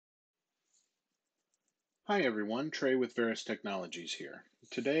Hi everyone, Trey with Veris Technologies here.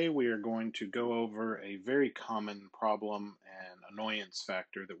 Today we are going to go over a very common problem and annoyance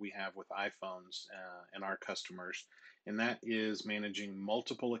factor that we have with iPhones and our customers, and that is managing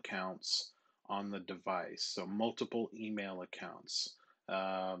multiple accounts on the device. So multiple email accounts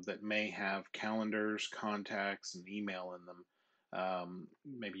that may have calendars, contacts, and email in them.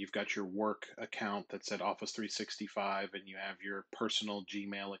 Maybe you've got your work account that's at Office 365 and you have your personal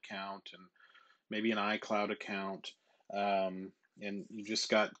Gmail account and maybe an iCloud account, and you just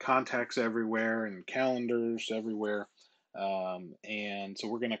got contacts everywhere and calendars everywhere. And so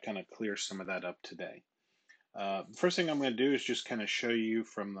we're going to kind of clear some of that up today. First thing I'm going to do is just kind of show you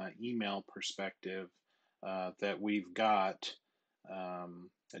from the email perspective that we've got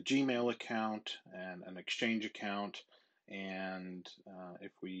a Gmail account and an Exchange account. And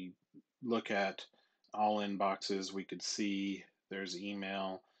if we look at all inboxes, we could see there's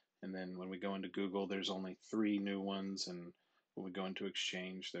email. And then when we go into Google, there's only three new ones. And when we go into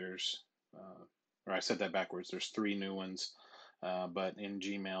Exchange, or I said that backwards, there's three new ones. But in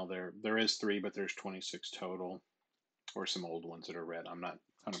Gmail, there is three, but there's 26 total, or some old ones that are red. I'm not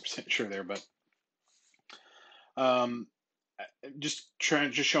 100% sure there, but um, just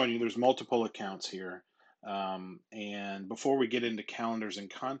showing you there's multiple accounts here. And before we get into calendars and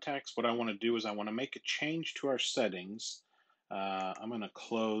contacts, what I want to do is I want to make a change to our settings. I'm going to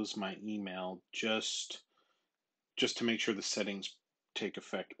close my email just to make sure the settings take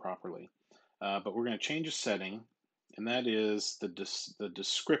effect properly. But we're going to change a setting, and that is the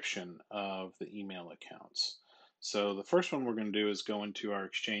description of the email accounts. So the first one we're going to do is go into our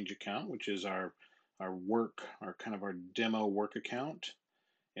Exchange account, which is our work, our kind of our demo work account.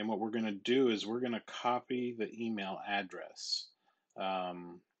 And what we're going to do is we're going to copy the email address,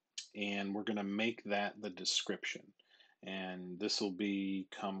 um, and we're going to make that the description. And this will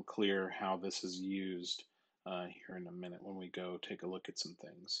become clear how this is used here in a minute when we go take a look at some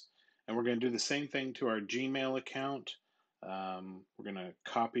things. And we're going to do the same thing to our Gmail account. We're going to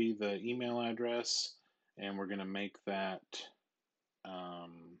copy the email address and we're going to make that.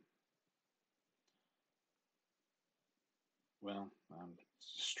 Um, I'm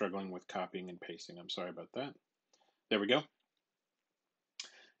struggling with copying and pasting. I'm sorry about that. There we go.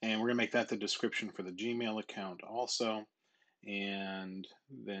 And we're going to make that the description for the Gmail account also. And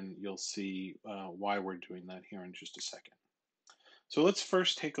then you'll see why we're doing that here in just a second. So let's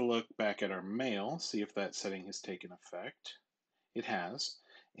first take a look back at our mail, see if that setting has taken effect. It has.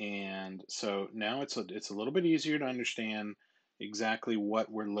 And so now it's a little bit easier to understand exactly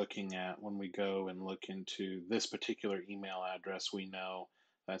what we're looking at when we go and look into this particular email address. We know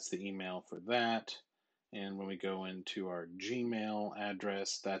that's the email for that. And when we go into our Gmail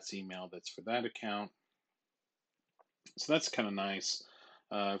address, that's email that's for that account. So that's kind of nice.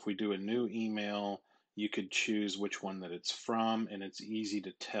 If we do a new email, you could choose which one that it's from, and it's easy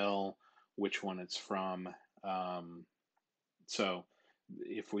to tell which one it's from. So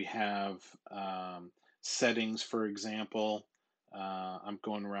if we have settings, for example, I'm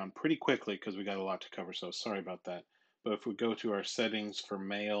going around pretty quickly because we got a lot to cover, so sorry about that. But if we go to our settings for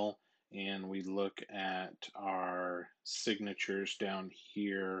mail and we look at our signatures down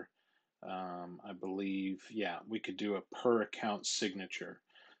here, I believe, yeah, we could do a per account signature.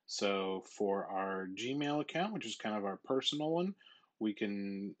 So for our Gmail account, which is kind of our personal one, we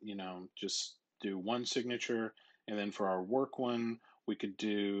can, just do one signature. And then for our work one, we could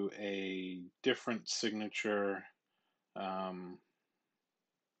do a different signature, um,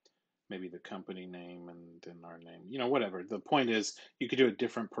 maybe the company name and then our name, whatever. The point is, you could do it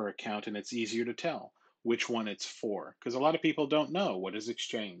different per account, and it's easier to tell which one it's for. Because a lot of people don't know what is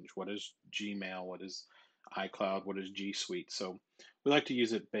Exchange, what is Gmail, what is iCloud, what is G Suite. So we like to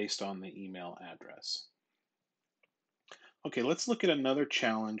use it based on the email address. Okay, let's look at another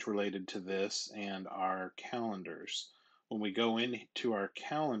challenge related to this and our calendars. When we go into our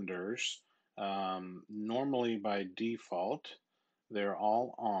calendars, normally by default, they're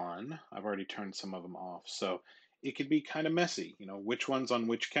all on. I've already turned some of them off. So it could be kind of messy, which one's on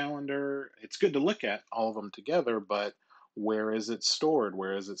which calendar. It's good to look at all of them together, but where is it stored?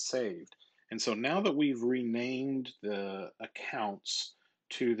 Where is it saved? And so now that we've renamed the accounts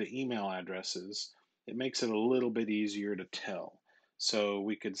to the email addresses, it makes it a little bit easier to tell. So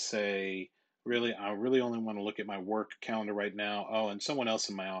we could say, really, I really only want to look at my work calendar right now. Oh, and someone else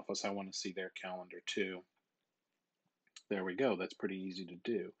in my office, I want to see their calendar too. There we go. That's pretty easy to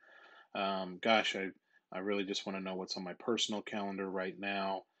do. Gosh, I really just want to know what's on my personal calendar right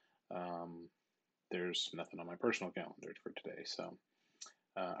now. Um, there's nothing on my personal calendar for today. So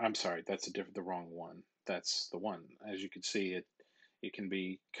I'm sorry, that's the wrong one. That's the one. As you can see, it can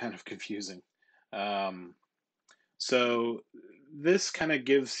be kind of confusing. Um, so this kind of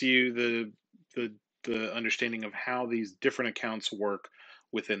gives you the the understanding of how these different accounts work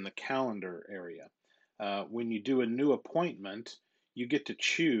within the calendar area. When you do a new appointment, you get to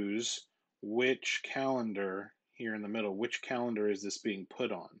choose which calendar here in the middle, which calendar is this being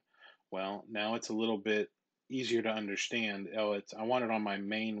put on? Well, now it's a little bit easier to understand. Oh, it's I want it on my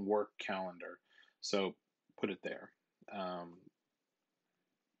main work calendar, so put it there. Um,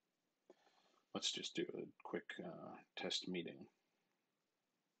 let's just do a quick test meeting.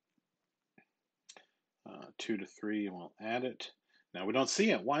 2 to 3, and we'll add it. Now we don't see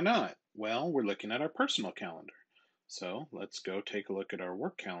it. Why not? Well, we're looking at our personal calendar. So let's go take a look at our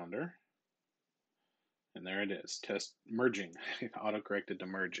work calendar. And there it is, test merging. It auto-corrected to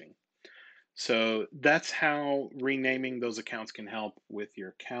merging. So that's how renaming those accounts can help with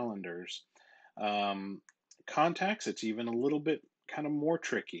your calendars. Um, Contacts, it's even a little bit kind of more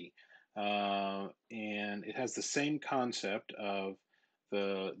tricky. And it has the same concept of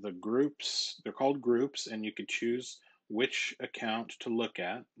the groups. They're called groups, and you could choose which account to look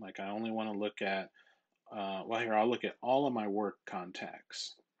at. Like I only want to look at, well, here, I'll look at all of my work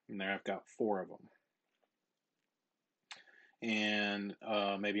contacts. And there I've got 4 of them. And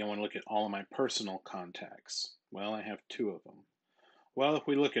maybe I want to look at all of my personal contacts. Well, I have 2 of them. Well, if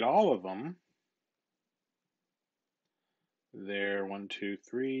we look at all of them, there, 1, 2,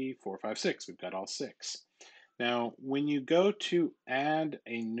 3, 4, 5, 6. We've got all 6. Now, when you go to add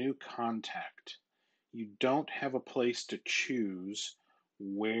a new contact, you don't have a place to choose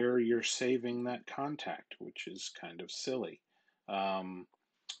where you're saving that contact, which is kind of silly.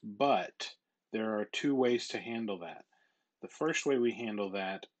 But there are 2 ways to handle that. The first way we handle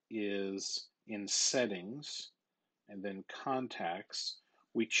that is in settings and then contacts.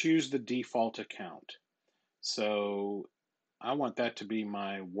 We choose the default account. So I want that to be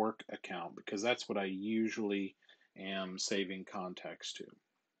my work account because that's what I usually am saving contacts to.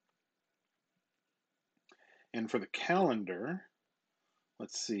 And for the calendar,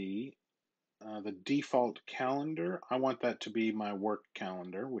 let's see, the default calendar, I want that to be my work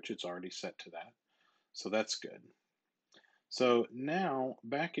calendar, which it's already set to that. So that's good. So now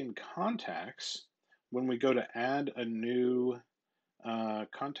back in contacts, when we go to add a new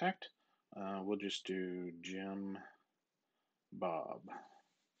contact, we'll just do Jim Bob.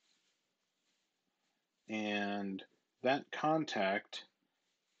 And that contact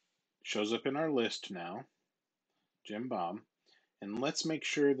shows up in our list now, Jim Bob. And let's make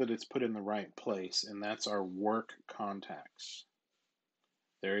sure that it's put in the right place, and that's our work contacts.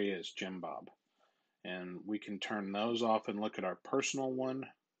 There he is, Jim Bob. And we can turn those off and look at our personal one.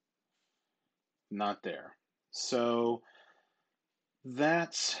 Not there. So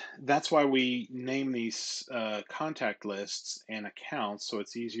that's why we name these contact lists and accounts, so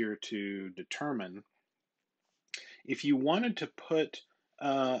it's easier to determine. If you wanted to put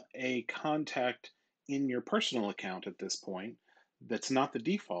a contact in your personal account at this point, that's not the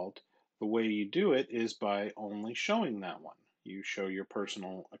default. The way you do it is by only showing that one. You show your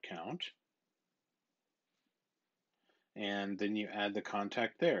personal account, and then you add the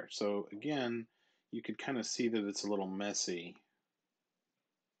contact there. So again, you could kind of see that it's a little messy.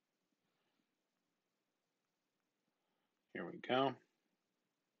 Here we go.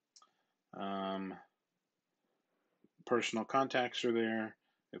 Personal contacts are there.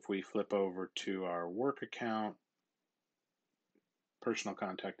 If we flip over to our work account, personal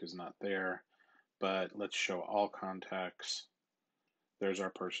contact is not there, but let's show all contacts. There's our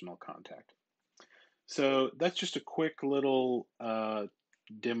personal contact. So that's just a quick little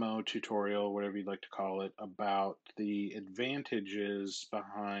demo tutorial, whatever you'd like to call it, about the advantages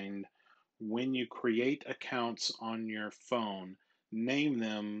behind when you create accounts on your phone, name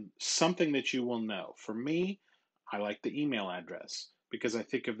them something that you will know. For me, I like the email address because I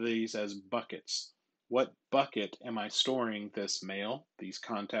think of these as buckets. What bucket am I storing this mail, these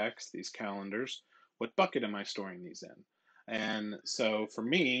contacts, these calendars? What bucket am I storing these in? And so for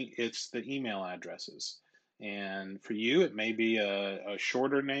me, it's the email addresses. And for you, it may be a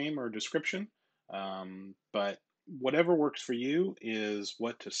shorter name or description, but whatever works for you is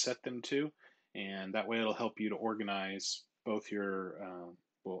what to set them to. And that way it'll help you to organize both your,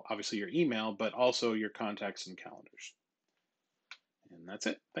 well, obviously your email, but also your contacts and calendars. And that's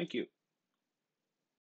it. Thank you.